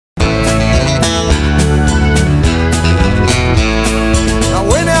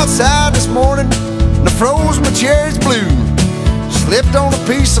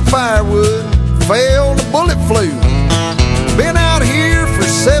flu. Been out here for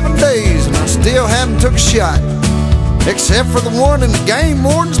 7 days and I still haven't took a shot, except for the one in the game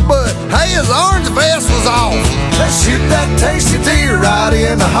warden's butt. Hey, his orange vest was off. Let's shoot that tasty deer right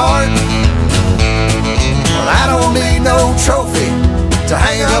in the heart. Well, I don't need no trophy to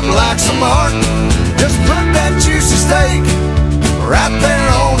hang up like some art. Just put that juicy steak right there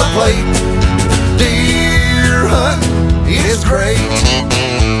on the plate. Deer hunting is great.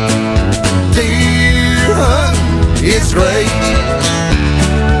 Deer hunting is great.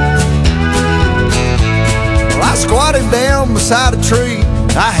 Well, I squatted down beside a tree.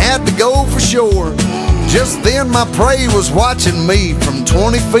 I had to go for sure. Just then my prey was watching me from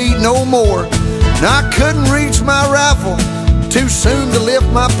 20 feet no more. Now I couldn't reach my rifle, too soon to lift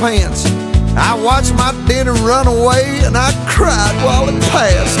my pants. I watched my dinner run away and I cried while it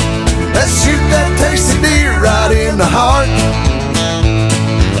passed. Let's shoot that tasty deer right in the heart.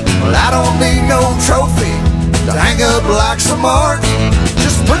 Well, I don't need no trophy to hang up like some art.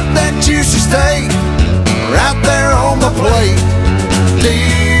 Just put that juicy steak right there on the plate.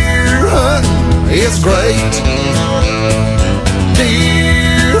 Deer hunting is great.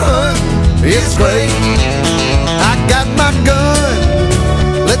 Deer hunting is great. I got my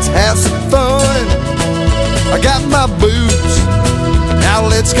gun, let's have some fun. I got my boots, now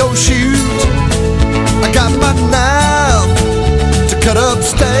let's go shoot. I got my knife to cut up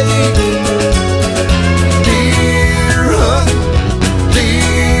steak. Deer hunting,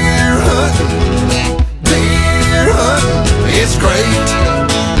 deer hunting, deer hunting is great.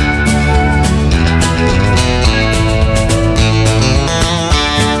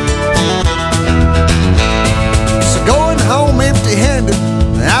 So going home empty-handed,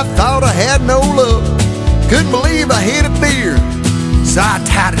 I thought I had no luck. Couldn't believe I hit a deer, so I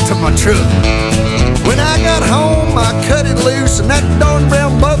tied it to my truck. When I got home, I cut it loose, and that darn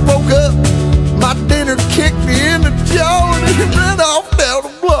brown buck woke up. My dinner kicked me in the jaw, and it ran off down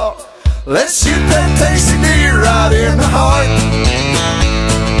the block. Let's shoot that tasty deer right in the heart.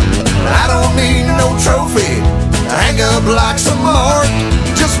 I don't need no trophy to hang up like some art.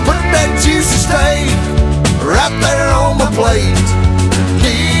 Just put that juicy steak right there on my plate.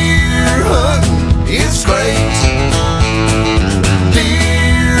 Deer hunting is great.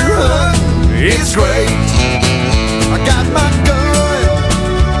 Deer hunting is great. I got my gun,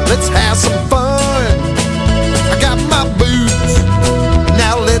 let's have some fun. I got my boots,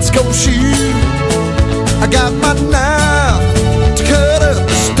 now let's go shoot. I got my